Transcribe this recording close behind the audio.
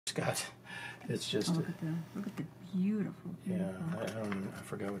it's just. Oh, look at the beautiful. Yeah, I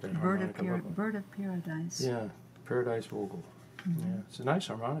forgot what that Bird harmonica looked like. Bird of Paradise. Yeah, Paradise Vogel. Yeah, it's a nice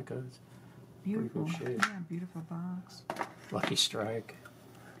harmonica. It's Beautiful. pretty good shape. Yeah, beautiful box. Lucky Strike,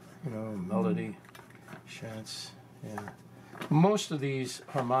 Melody, Chance. Yeah, most of these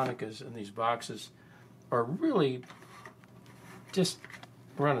harmonicas in these boxes are really just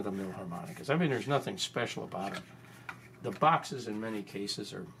run-of-the-mill harmonicas. I mean, there's nothing special about them. The boxes, in many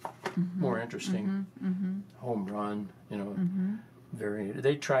cases, are more interesting. Home run,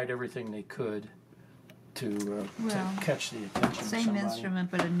 they tried everything they could to catch the attention of Same somebody.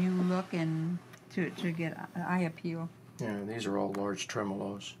 instrument, but a new look and to get eye appeal. Yeah, these are all large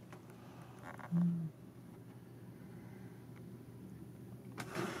tremolos.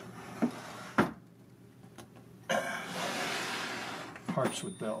 Harps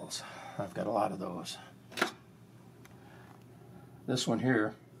with bells. I've got a lot of those. This one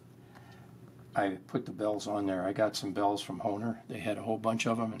here, I put the bells on there. I got some bells from Hohner. They had a whole bunch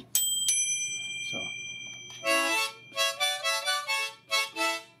of them, and so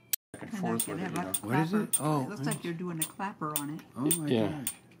back and forth with it. What is it? Oh, It looks like you're doing a clapper on it. Oh my gosh,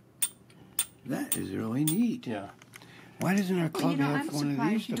 that is really neat. Yeah. Why doesn't our club I'm have one of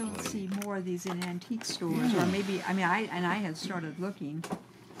surprised these you to don't play? see more of these in antique stores, or maybe I had started looking.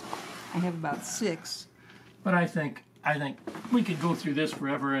 I have about 6. But I think we could go through this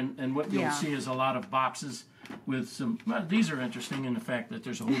forever, and what you'll see is a lot of boxes with some. Well, these are interesting in the fact that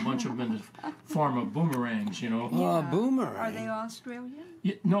there's a whole bunch of them in the form of boomerangs. Oh, boomerang. Are they Australian?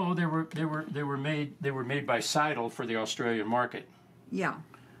 Yeah, no, they were made by Seidel for the Australian market. Yeah.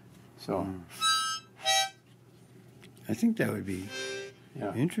 So. I think that would be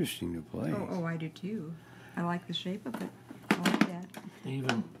interesting to play. Oh, I do too. I like the shape of it. I like that. They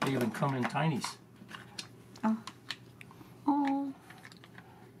even come in tinies. Oh.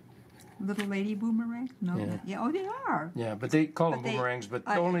 Little lady boomerang? No. Yeah. Oh, they are. Yeah, but they call them boomerangs, but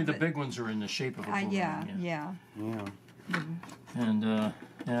only the big ones are in the shape of a boomerang. Yeah. And I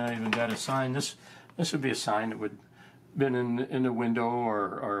even got a sign. This would be a sign that would been in a window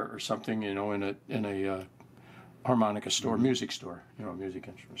or something, in a harmonica store, music store, music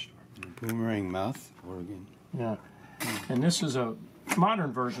instrument store. Boomerang mouth organ. Yeah. And this is a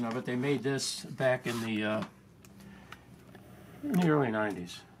modern version of it. They made this back in the early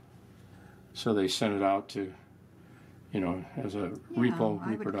 90s. So they sent it out to, as a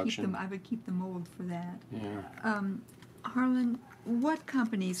reproduction. I would keep the mold for that. Yeah. Harlan, what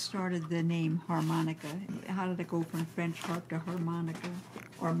company started the name harmonica? How did it go from French harp to harmonica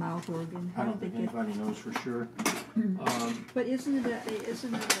or mouth organ? I don't think anybody knows for sure. But isn't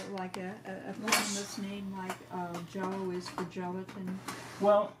it like a famous name like Jello is for gelatin?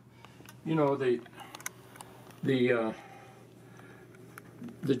 Well, the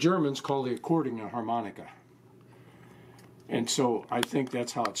Germans call the accordion a harmonica, and so I think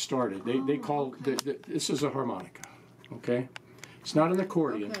that's how it started. They call this is a harmonica. Okay, it's not an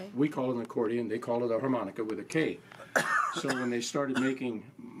accordion. Okay. We call it an accordion. They call it a harmonica with a K. So when they started making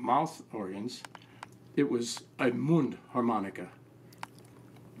mouth organs, it was a Mund harmonica.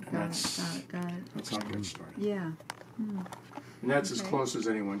 And Got it. That's how it got started. Yeah. And that's as close as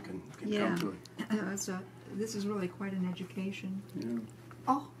anyone can come to it. So this is really quite an education. Yeah.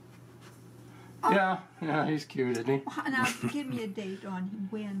 Oh. Yeah, he's cute, isn't he? Now, give me a date on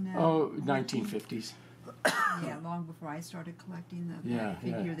when. 1950s. Yeah, long before I started collecting that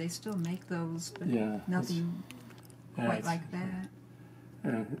figure. Yeah. They still make those, but nothing Yeah, quite like that.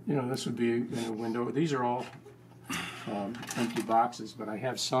 This would be in a window. These are all empty boxes, but I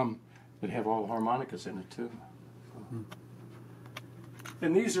have some that have all harmonicas in it too.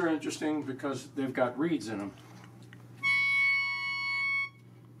 And these are interesting because they've got reeds in them.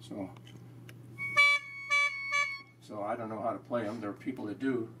 So I don't know how to play them. There are people that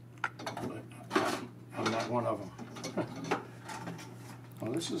do, but I'm not one of them.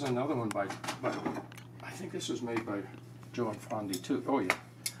 Well, this is another one by I think this was made by Joe Infondi too. Oh yeah,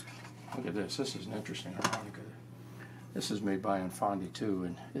 look at this. This is an interesting harmonica. This is made by Infondi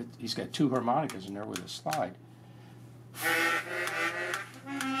too, and he's got 2 harmonicas in there with a slide.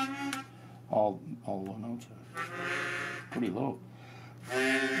 All low notes. Pretty low.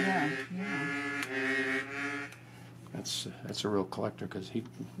 Yeah. That's a real collector because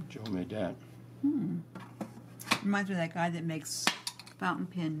Joe made that. Reminds me of that guy that makes fountain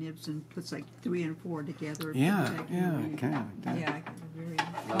pen nibs and puts like 3 and 4 together. Yeah, kind of like that. Yeah, very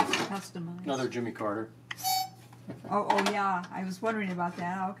customized. Another Jimmy Carter. Oh yeah, I was wondering about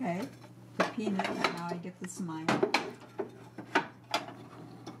that. Okay, the peanut. Now I get the smile.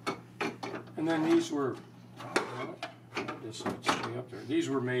 And then these were this so it's way up there. These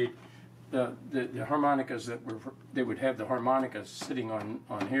were made, the harmonicas they would have the harmonicas sitting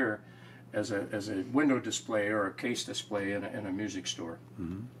on here as a window display or a case display in a music store.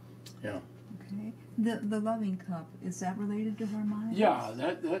 Mm-hmm. Yeah. Okay. The loving cup, is that related to harmonicas? Yeah,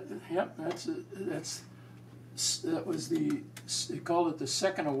 that was they called it the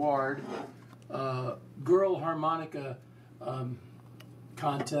second award, Girl Harmonica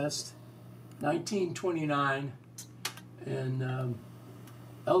Contest, 1929, and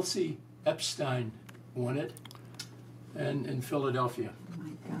Elsie Epstein won it, and in Philadelphia. Oh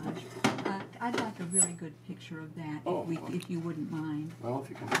my gosh. I'd like a really good picture of that, if you wouldn't mind. Well, if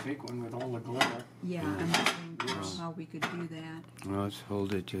you can take one with all the glare. Yeah, I'm wondering how we could do that. Well, let's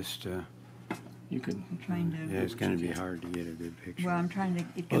hold it just. You can. I'm trying to. Yeah, it's going to be hard to get a good picture. Well, I'm trying to.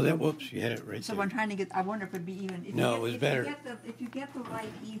 Whoops! You had it right so there. I'm trying to get. I wonder if it'd be even. No, it was better. If you get the light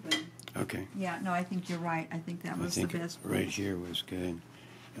even. Okay. Yeah. No, I think you're right. I think that was the best. Right here was good.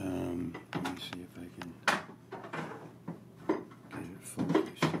 Let me see if I can get it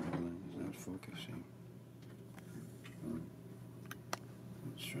focused. It's not focusing.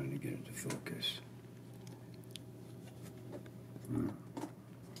 It's trying to get it to focus.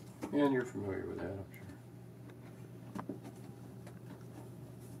 And you're familiar with that, I'm sure.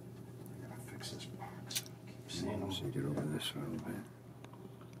 I gotta fix this box. Keep seeing them. So get over this a little bit.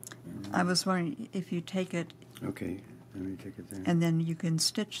 I was wondering if you take it. Okay, let me take it there. And then you can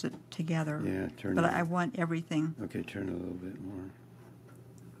stitch it together. Yeah, turn But it. I want everything. Okay, turn it a little bit more.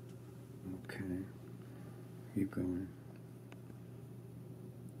 Okay. Keep going.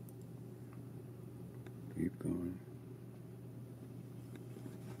 Keep going.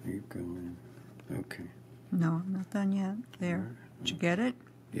 Keep going. Okay. No, not done yet. There. Did you get it?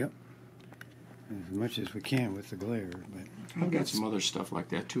 Yep. As much as we can with the glare, but I've got some other stuff like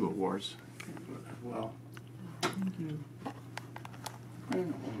that too, awards. Well, Thank you.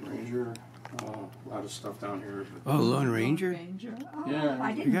 and Lone Ranger, a lot of stuff down here. But Lone Ranger? Oh, Yeah.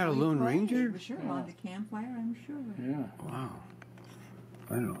 I didn't You got a know Lone played. Ranger? Sure, Yeah. on the campfire, I'm sure. yeah, Wow.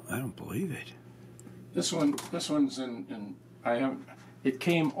 I don't believe it. this one's in. I haven't. It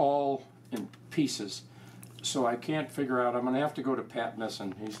came all in pieces, so I can't figure out. I'm going to have to go to Pat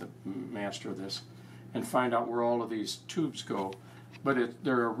Nissen. He's the master of this, and find out where all of these tubes go. But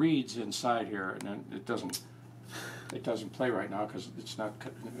there are reeds inside here, and it doesn't play right now because it's not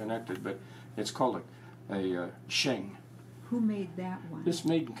connected. But it's called a sheng. Who made that one? This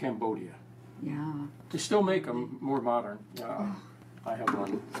made in Cambodia. Yeah. They still make them more modern. Yeah, I have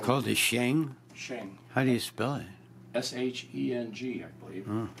one. It's called a sheng. Sheng. How do you spell it? Sheng, I believe.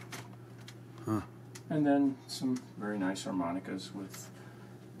 Huh. And then some very nice harmonicas with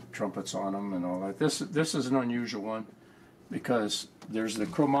trumpets on them and all that. This is an unusual one because there's the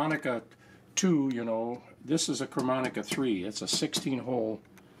Chromonica 2, you know. This is a Chromonica 3. It's a 16-hole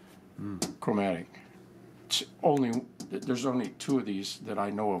chromatic. There's only two of these that I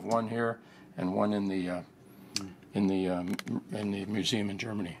know of. One here and one in the museum in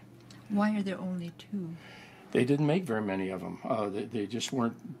Germany. Why are there only two? They didn't make very many of them. They just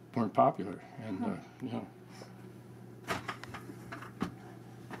weren't popular, and you know.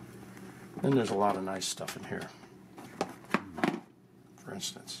 Then there's a lot of nice stuff in here. For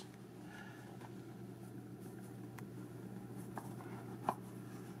instance,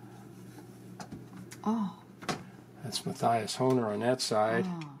 Oh. that's Matthias Hohner on that side,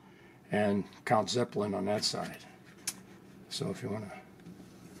 and Count Zeppelin on that side. So if you want to.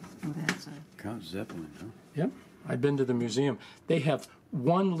 Oh, that's a. Count Zeppelin, huh? Yep, I've been to the museum. They have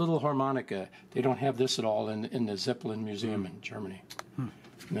one little harmonica. They don't have this at all in the Zeppelin Museum in Germany.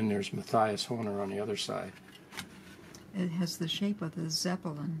 And then there's Matthias Hohner on the other side. It has the shape of the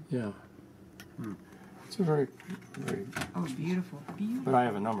Zeppelin. Yeah. It's a very, very... Oh, beautiful. Beautiful. But I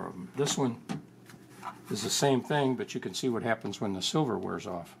have a number of them. This one is the same thing, but you can see what happens when the silver wears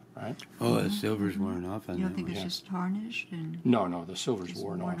off, right? Oh, the silver's worn off on You that don't think one. it's just tarnished and No, the silver's It's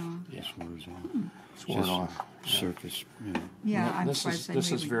worn worn off. off. Yeah, It's worn off. it's worn Just off. surface, you know. yeah, No, I'm this surprised they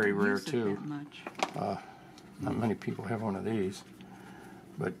is maybe very rare, use it too. that much. Not many people have one of these,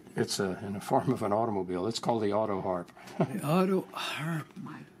 but it's in the form of an automobile. It's called the auto harp. The Auto Harp.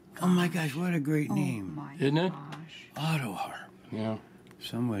 My Oh my gosh, what a great Oh name. my Isn't it? gosh. Auto Harp. Yeah,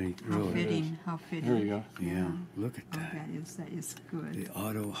 Somebody How really. fitting. How fitting. there you go. Yeah, look at Oh, that. that is good. The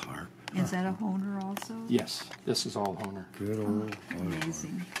Auto Harp. Is that a Hohner also? Yes, this is all Hohner. Good old Auto Harp.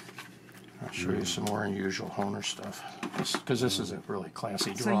 Amazing. I'll show you some more unusual Hohner stuff, because this is a really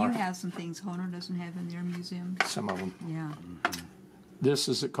classy So drawer. you have some things Hohner doesn't have in their museum? Some of them. Yeah. This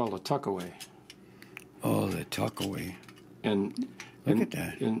is called a tuckaway, Oh, the tuckaway. and Look at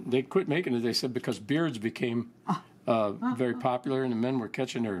that. And they quit making it. They said because beards became very popular, and the men were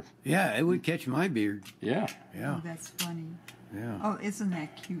catching their. Yeah, it would catch my beard. Yeah. Yeah. Oh, that's funny. Yeah. Oh, isn't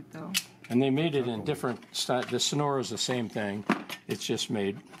that cute though? And they made it in different styles. The Sonora is the same thing. It's just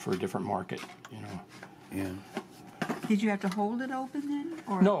made for a different market, you know. Yeah. Did you have to hold it open then?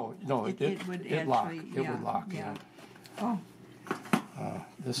 Or No, it would it lock. actually, It would lock. Yeah. Yeah. Oh,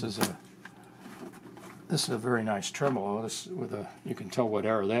 This is a very nice tremolo. This with a, you can tell what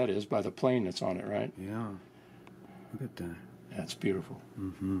era that is by the plane that's on it, right? Yeah. Look at that. That's beautiful.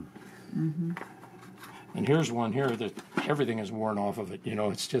 Mm-hmm. mm-hmm. And here's one here that everything is worn off of it. You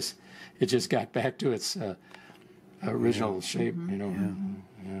know, it just got back to its original shape. You know.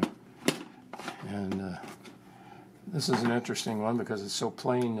 Yeah. And this is an interesting one because it's so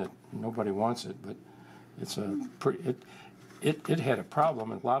plain that nobody wants it, but it's a pretty. It had a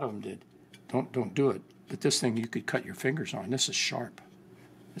problem, and a lot of them did. Don't do it. But this thing you could cut your fingers on. This is sharp.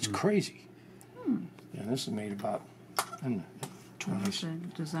 It's crazy. Yeah, this is made about in the 20s. That's a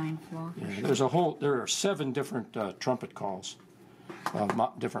design flaw. Yeah, there are 7 different trumpet calls,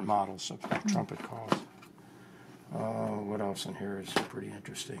 different models of trumpet calls. What else in here is pretty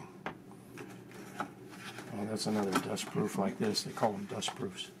interesting? Oh, that's another dust proof like this. They call them dust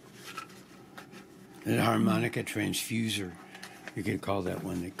proofs. And a harmonica transfuser. You could call that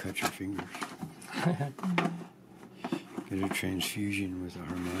one that cuts your fingers. Get a transfusion with a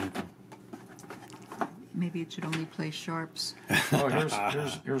harmonica. Maybe it should only play sharps. Oh,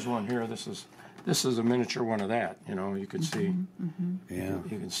 here's one here. This is a miniature one of that. You know, you can see. Yeah.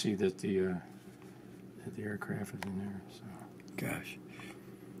 You can see that the aircraft is in there. So. Gosh.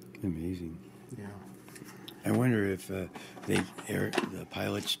 Amazing. Yeah. I wonder if the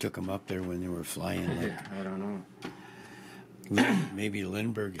pilots took them up there when they were flying. Like, I don't know. maybe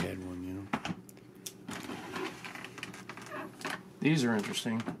Lindbergh had one, you know. These are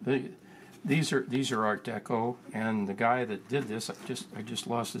interesting. These are Art Deco, and the guy that did this, I just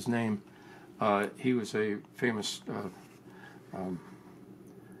lost his name. He was a famous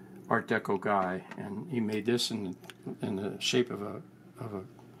Art Deco guy, and he made this in the shape of a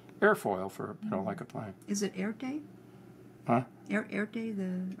airfoil for, you know, like a plane. Is it Erte? Huh? Erte,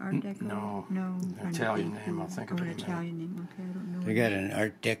 the Art Deco? No. No. Italian name. I'll think of it an in a minute. Italian name. Okay, I don't know. They got an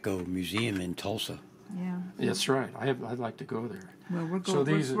Art Deco museum in Tulsa. Yeah. That's right. I'd like to go there. Well, we're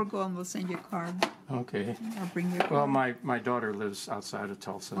going. We'll send you a card. Okay. I'll bring you a card. Well, my daughter lives outside of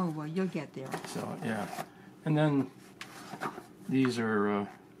Tulsa. Oh, well, you'll get there. So, yeah. And then these are...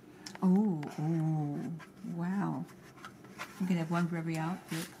 Oh, wow. You can have one for every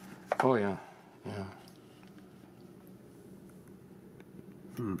outfit. oh, yeah.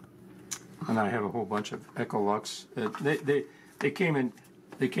 And I have a whole bunch of Ecolux. They came in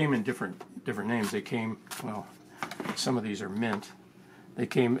different names. They came, well, some of these are mint. They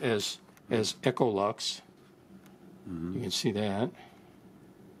came as Ecolux. You can see that.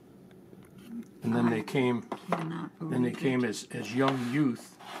 And then they came as Young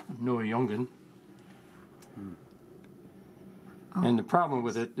Youth, Neue Jungen. Oh. And the problem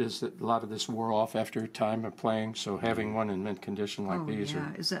with it is that a lot of this wore off after a time of playing, so having one in mint condition like these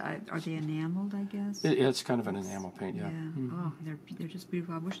are they enameled, I guess? it's kind of an enamel paint, yeah. Oh, they're just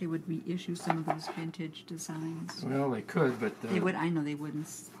beautiful. I wish they would reissue some of those vintage designs. Well, they could, but They would. I know they wouldn't.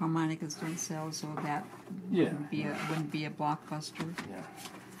 Harmonicas don't sell, so that wouldn't be a blockbuster. yeah.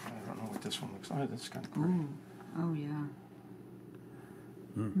 I don't know what this one looks like. That's kind of pretty. Ooh. Oh yeah.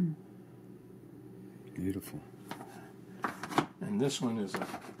 Beautiful. And this one is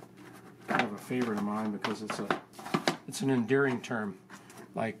kind of a favorite of mine because it's an endearing term,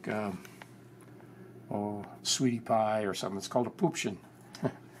 like sweetie pie or something. It's called a Pupchen.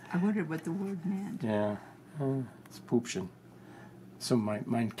 I wondered what the word meant. Yeah, it's Pupchen. So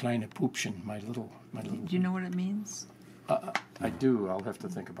mein kleine Pupchen, my little. Do you know what it means? I do. I'll have to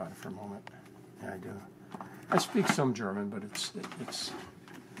think about it for a moment. Yeah, I do. I speak some German, but it's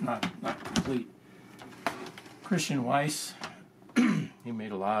not complete. Christian Weiss, he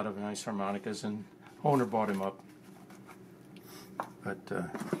made a lot of nice harmonicas, and Hohner bought him up. But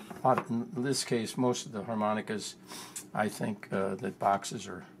in this case, most of the harmonicas, I think that boxes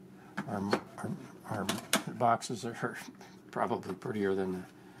are probably prettier than the.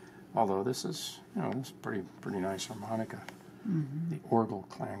 Although this is, it's pretty nice harmonica. The orgel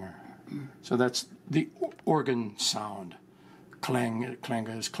clanger. So that's the organ sound. Clang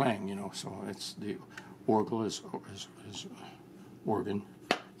is clang, so it's the orgel is organ,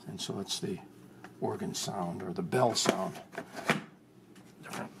 and so it's the organ sound or the bell sound.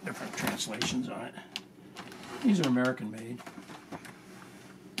 Different translations on it. These are American made.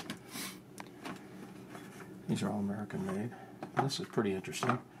 These are all American made. This is pretty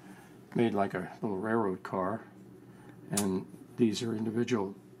interesting. Made like a little railroad car. and these are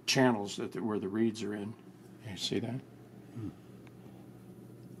individual channels where the reeds are in. You see that?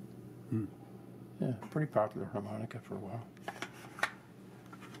 Yeah, pretty popular harmonica for a while.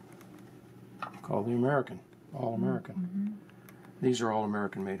 Called the American, All American. These are all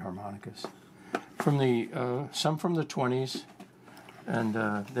American made harmonicas. From the some from the 20s, and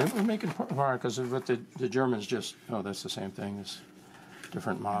they were making harmonicas, but the Germans just, oh, that's the same thing, this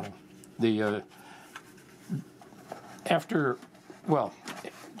different model. The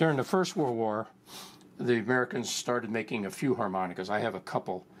during the First World War, the Americans started making a few harmonicas. I have a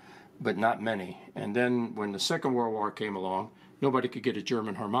couple, but not many. And then when the Second World War came along, nobody could get a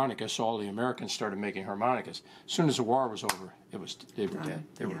German harmonica, so all the Americans started making harmonicas. As soon as the war was over, they were dead.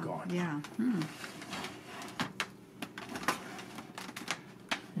 They were gone. Yeah.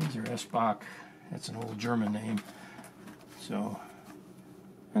 These are S-Bach. That's an old German name. So,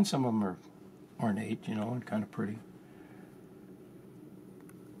 and some of them are ornate, you know, and kind of pretty.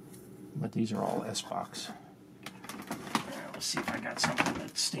 But these are all S-Bachs. Let's see if I got something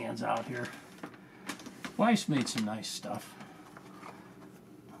that stands out here. Weiss made some nice stuff.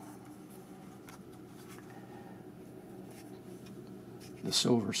 The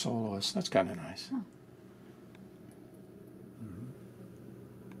Silver Soloist, that's kind of nice.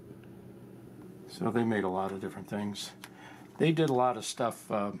 So they made a lot of different things. They did a lot of stuff,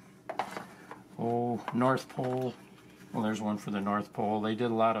 North Pole. Well, there's one for the North Pole. They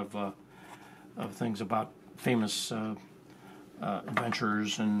did a lot of things about famous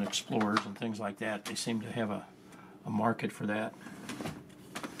adventurers and explorers and things like that. They seem to have a market for that.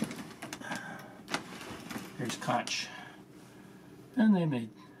 Here's Koch. And they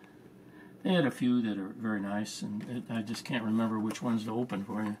had a few that are very nice, and I just can't remember which ones to open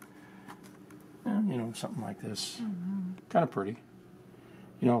for you. And, you know, something like this. Kind of pretty.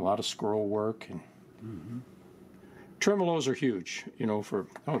 You know, a lot of scroll work. And tremolos are huge, you know,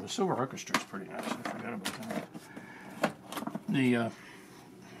 the Silver Orchestra is pretty nice. I forgot about that.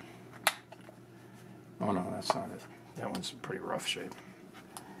 Oh no, that's not it. That one's in pretty rough shape.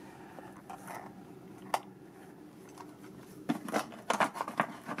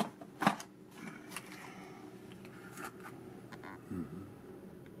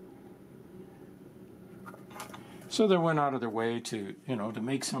 So they went out of their way to, you know, to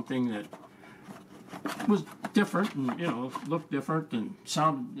make something that was different and, you know, looked different and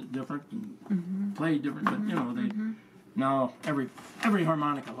sounded different and played different. But, you know, now every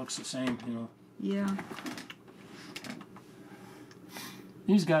harmonica looks the same, you know. Yeah.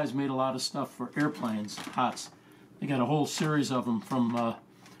 These guys made a lot of stuff for airplanes, HOTS. They got a whole series of them from,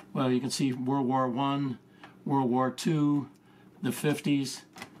 you can see World War I, World War II, the 50s.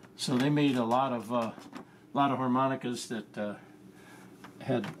 So they made a lot of harmonicas that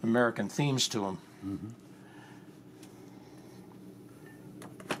had American themes to them.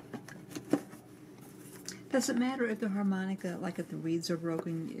 Does it matter if the harmonica, like if the reeds are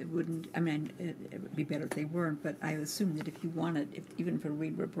broken, it wouldn't, I mean, it would be better if they weren't, but I assume that if you wanted, even if a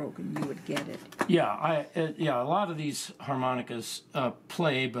reed were broken, you would get it. Yeah, a lot of these harmonicas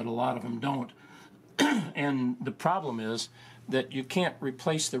play, but a lot of them don't. And the problem is that you can't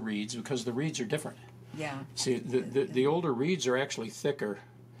replace the reeds because the reeds are different. Yeah. See, the older reeds are actually thicker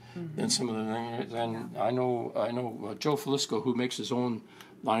than some of the things. And I know Joe Falisco, who makes his own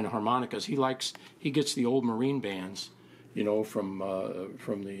line of harmonicas. He gets the old marine bands, you know, from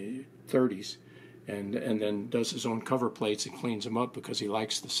the 30s, and then does his own cover plates and cleans them up because he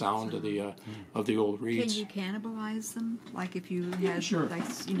likes the sound of the old reeds. Can you cannibalize them? like if you had, sure. like,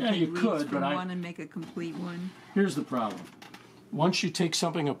 You reeds could, from but one and make a complete one? Here's the problem: once you take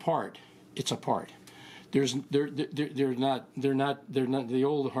something apart, it's apart. They're not the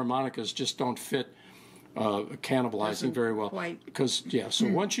old harmonicas just don't fit cannibalizing very well because so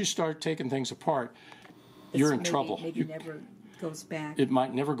once you start taking things apart, you're in trouble. Maybe never goes back. It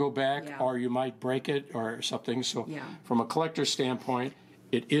might never go back, or you might break it or something. So from a collector's standpoint,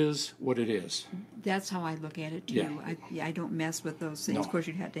 it is what it is. That's how I look at it too. I don't mess with those things. No. Of course,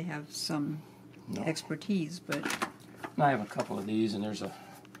 you'd have to have some expertise, but I have a couple of these, and this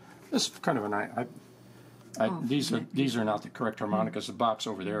is kind of these are not the correct harmonicas. The box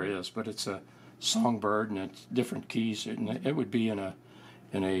over there is, but it's a songbird and it's different keys. And it would be in a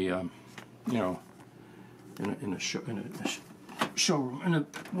showroom in a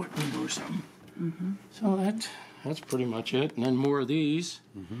window or something. So that's pretty much it. And then more of these,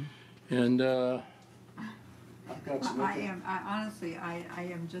 and I've got some. Honestly, I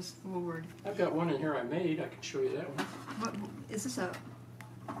am just floored. I've got one in here I made. I can show you that one. What is this, a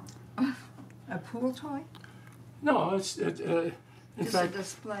pool toy? No, it's in Just fact a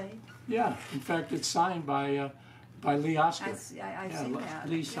display. yeah. In fact, it's signed by by Lee Oscar. I see that.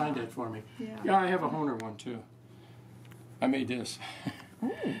 Lee signed it for me. Yeah. I have a Honer one too. I made this.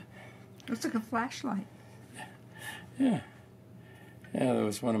 Oh, looks like a flashlight. Yeah, that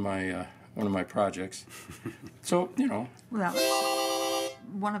was one of my projects. So Well, that was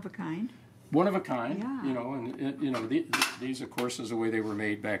one of a kind. one of a kind. Yeah. And these of course is the way they were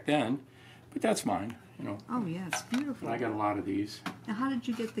made back then, but that's mine. Oh yeah, it's beautiful. I got a lot of these. Now, how did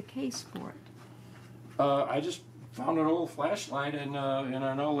you get the case for it? I just found an old flashlight in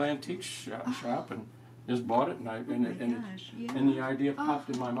an old antique shop and just bought it, and the idea popped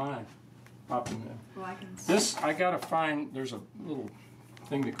in my mind. Popped in there. Well, I can see. This I gotta find. There's a little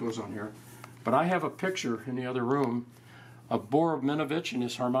thing that goes on here, but I have a picture in the other room of Borominovich and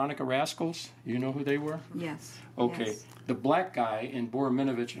his harmonica rascals. You know who they were? Yes. Okay. Yes. The black guy in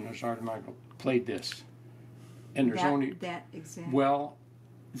Borominovich and his harmonica played this, and there's only that exact. well,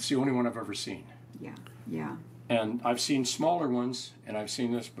 it's the only one I've ever seen. Yeah. Yeah. And I've seen smaller ones, and I've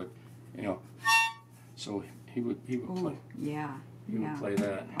seen this, but so he would play. Yeah. He would play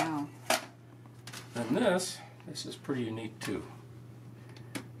that. Wow. And this is pretty unique too.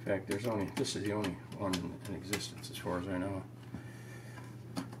 In fact, this is the only one in existence as far as I know.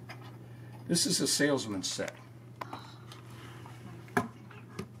 This is a salesman's set.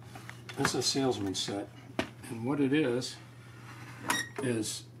 This is a salesman's set, and what it is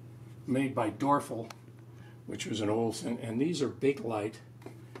made by Dorfel, which was an old thing, and these are Bakelite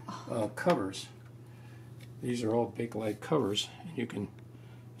covers. These are all Bakelite covers. You can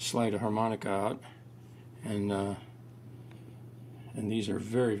slide a harmonica out, and these are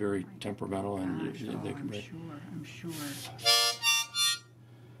very, very temperamental, and they can be. I'm sure.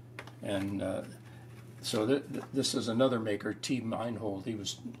 And so this is another maker, T. Meinhold.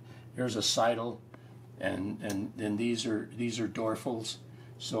 Here's a Seidel, and then these are Dorfels.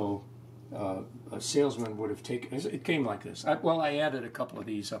 So a salesman would have taken. It came like this. I added a couple of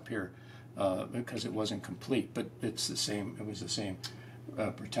these up here because it wasn't complete, but it's the same. It was the same.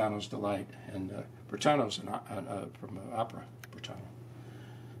 Bertano's Delight, and Bertano's from opera, Bertano.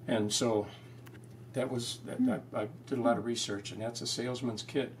 And so that was I did a lot of research, and that's a salesman's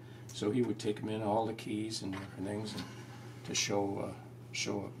kit. So he would take them in all the keys and different things, and to show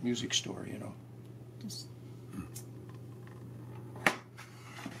a music store,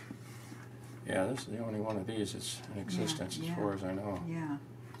 Yeah, this is the only one of these that's in existence as far as I know. Yeah.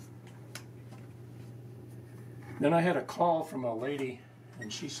 Then I had a call from a lady,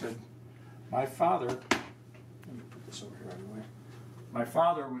 and she said, my father, let me put this over here right away. My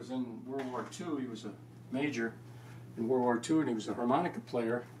father was in World War II. He was a major in World War II, and he was a harmonica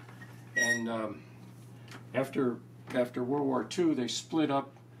player. And after World War II, they split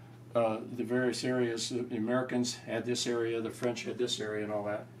up the various areas. The Americans had this area, the French had this area, and all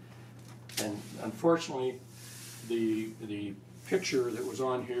that. And unfortunately, the picture that was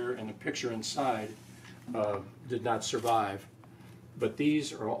on here and the picture inside did not survive. But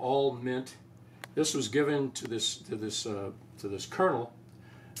these are all mint. This was given to this colonel,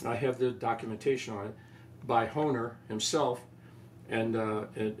 and I have the documentation on it, by Honer himself, and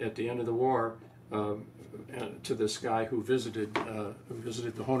at the end of the war, to this guy who visited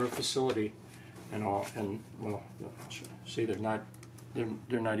the Honer facility, and all. And well, see, they're not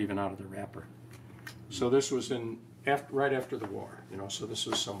even out of the wrapper. So this was right after the war, So this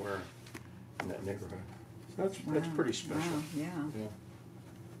was somewhere in that neighborhood. So that's pretty special. Wow, yeah.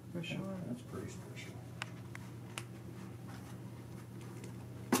 For sure. That's pretty special.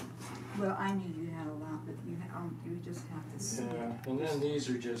 Well, I knew you had a lot, but you just have to see it. And then these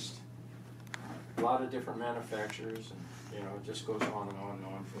are just a lot of different manufacturers, and it just goes on and on and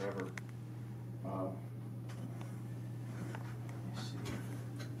on forever. Let's see.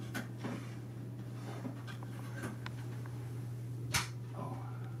 Oh.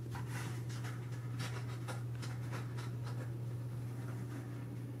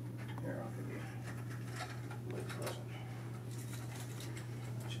 Here, I'll give you a late present.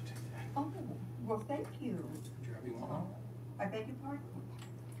 I should take that. Oh, well, thank you. Do you have any more? I beg your pardon?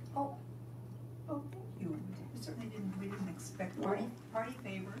 Oh, thank you. We didn't expect party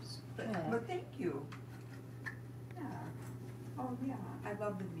favors, but thank you. Yeah. Oh, yeah. I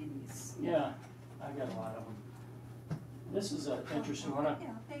love the minis. Yeah, I got a lot of them. This is an interesting one.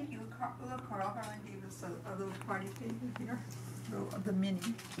 Yeah, thank you. Carl Harland gave us a little party favor here. The mini.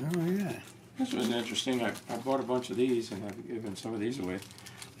 Oh, yeah. This was interesting. I bought a bunch of these, and I've given some of these away.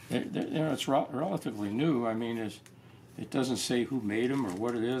 It's relatively new. I mean, it doesn't say who made them or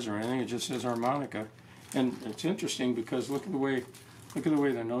what it is or anything. It just says harmonica, and it's interesting because look at the way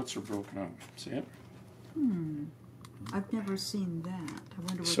the notes are broken up. See it? I've never seen that. I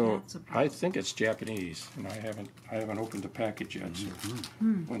wonder what So that's about. I think it's Japanese, and I haven't opened the package yet. So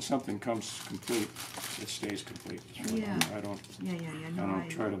when something comes complete, it stays complete. So Yeah. I don't Yeah. I No, don't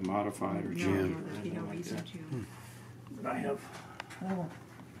try to modify it or change it or you anything don't like reason that. to. But I have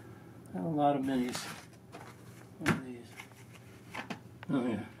a lot of minis. One of these. Oh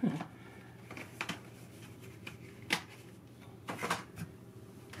yeah.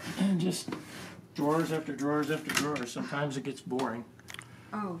 And just drawers after drawers after drawers. Sometimes it gets boring,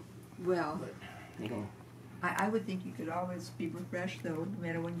 Oh, well, but you know. I would think you could always be refreshed, though, no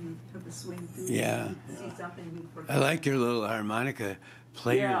matter when you took a swing through. Yeah. You'd see something you forgot. I like your little harmonica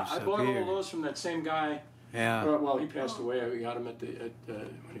players Yeah, I up bought all here. of those from that same guy. Yeah, Well, he passed away. I got him at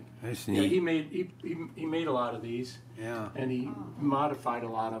that's yeah, neat. he made a lot of these, Yeah, and he modified a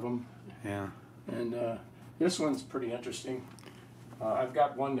lot of them. yeah. And this one's pretty interesting. I've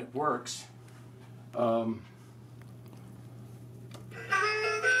got one that works.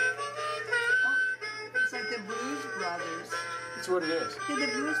 It's like the Blues Brothers. That's what it is. Did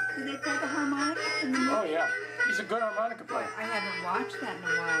they play the harmonica in the movie? Oh yeah, he's a good harmonica player. I haven't watched that in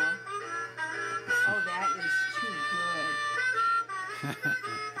a while. Oh, that is too good.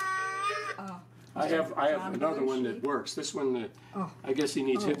 Oh, I have John another one that Belushi? works. This one, Oh. I guess he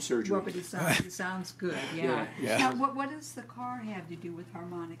needs hip Well, surgery. but it sounds good, yeah. Yeah. Now, what does the car have to do with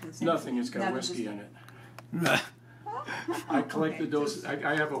harmonicas? Nothing. It's got Nothing, whiskey just- in it. I collected Okay, those. just-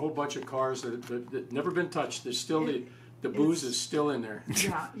 I have a whole bunch of cars that never been touched. There's still the booze is still in there.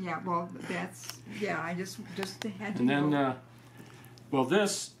 Yeah, well, I just had to And then, know. well,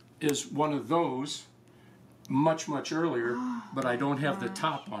 this is one of those, much earlier, but I don't have the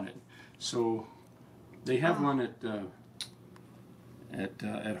top on it. So they have one at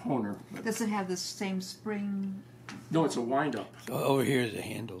Honer. Does it have the same spring? No, it's a wind up. So over here is a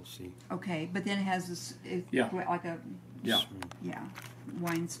handle, see? Okay, but then it has this, Yeah. like a, Yeah,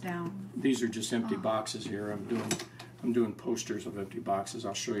 winds down. these are just empty boxes here. I'm doing posters of empty boxes.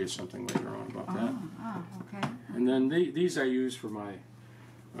 I'll show you something later on about that. Okay. And then these I use for my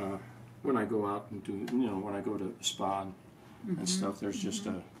when I go out and do when I go to the spa and stuff. There's just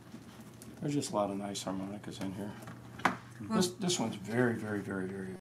a lot of nice harmonicas in here. Well, This one's very